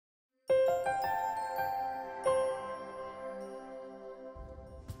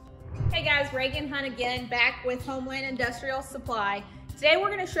Hey guys, Reagan Hunt again, back with Homeland Industrial Supply. Today we're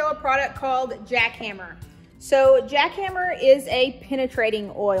going to show a product called Jackhammer. So Jackhammer is a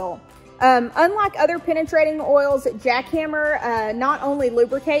penetrating oil. Unlike other penetrating oils, Jackhammer not only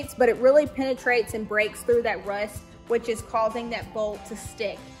lubricates, but it really penetrates and breaks through that rust, which is causing that bolt to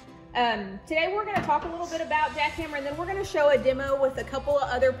stick. Today we're going to talk a little bit about Jackhammer, and then we're going to show a demo with a couple of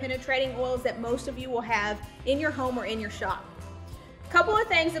other penetrating oils that most of you will have in your home or in your shop. Couple of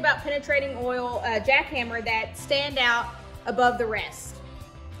things about penetrating oil Jackhammer that stand out above the rest.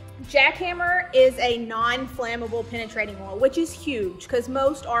 Jackhammer is a non-flammable penetrating oil, which is huge because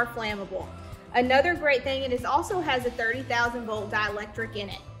most are flammable. Another great thing, it also has a 30,000 volt dielectric in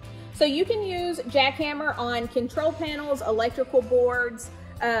it. So you can use Jackhammer on control panels, electrical boards.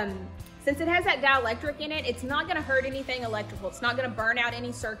 Since it has that dielectric in it, it's not going to hurt anything electrical. It's not going to burn out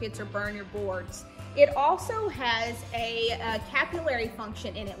any circuits or burn your boards. It also has a capillary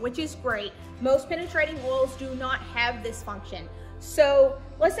function in it, which is great. Most penetrating oils do not have this function. So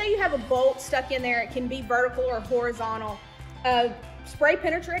let's say you have a bolt stuck in there. It can be vertical or horizontal. Spray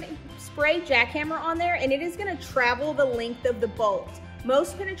Jackhammer on there, and it is going to travel the length of the bolt.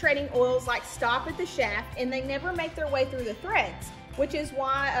 Most penetrating oils stop at the shaft, and they never make their way through the threads, which is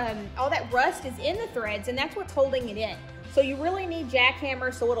why all that rust is in the threads, and that's what's holding it in. So you really need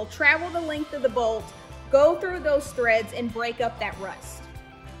Jackhammer so it'll travel the length of the bolt, go through those threads, and break up that rust.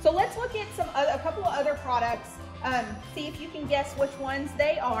 So let's look at a couple of other products, see if you can guess which ones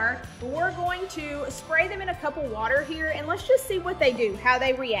they are. We're going to spray them in a cup of water here, and let's just see what they do, how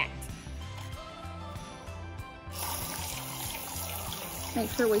they react. Make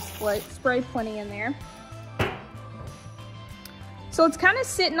sure we spray plenty in there. So it's kind of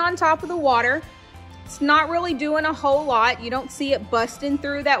sitting on top of the water. It's not really doing a whole lot. You don't see it busting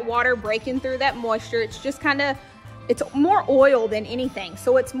through that water, breaking through that moisture. It's just it's more oil than anything.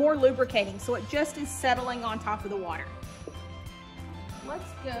 So it's more lubricating. So it just is settling on top of the water. Let's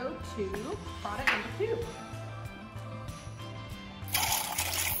go to product number 2.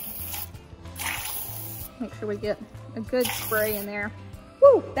 Make sure we get a good spray in there.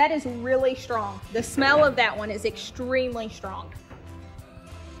 Woo, that is really strong. The smell of that one is extremely strong.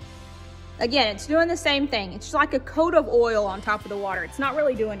 Again, it's doing the same thing. It's just like a coat of oil on top of the water. It's not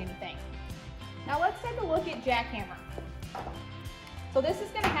really doing anything. Now let's take a look at Jackhammer. So this is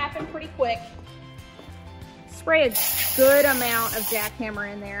going to happen pretty quick. Spray a good amount of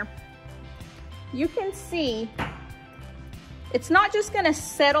Jackhammer in there. You can see it's not just going to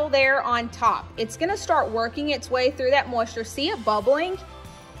settle there on top. It's going to start working its way through that moisture. See it bubbling?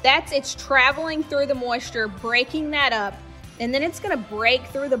 It's traveling through the moisture, breaking that up. And then it's going to break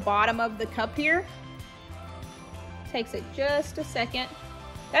through the bottom of the cup here. Takes it just a second.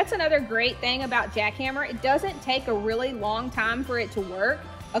 That's another great thing about Jackhammer. It doesn't take a really long time for it to work.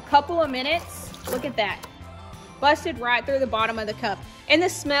 A couple of minutes, look at that. Busted right through the bottom of the cup. And the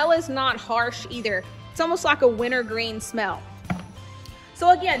smell is not harsh either. It's almost like a wintergreen smell.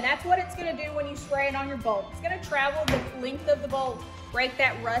 So again, that's what it's going to do when you spray it on your bolt. It's going to travel the length of the bolt, break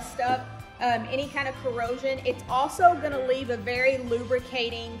that rust up. Any kind of corrosion. It's also going to leave a very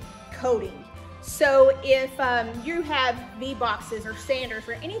lubricating coating. So if you have V-boxes or sanders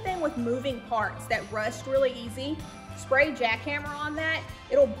or anything with moving parts that rust really easy, spray Jackhammer on that.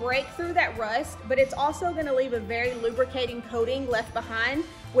 It'll break through that rust, but it's also going to leave a very lubricating coating left behind,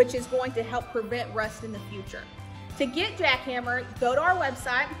 which is going to help prevent rust in the future. To get Jackhammer, go to our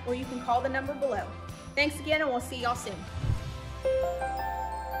website, or you can call the number below. Thanks again, and we'll see y'all soon.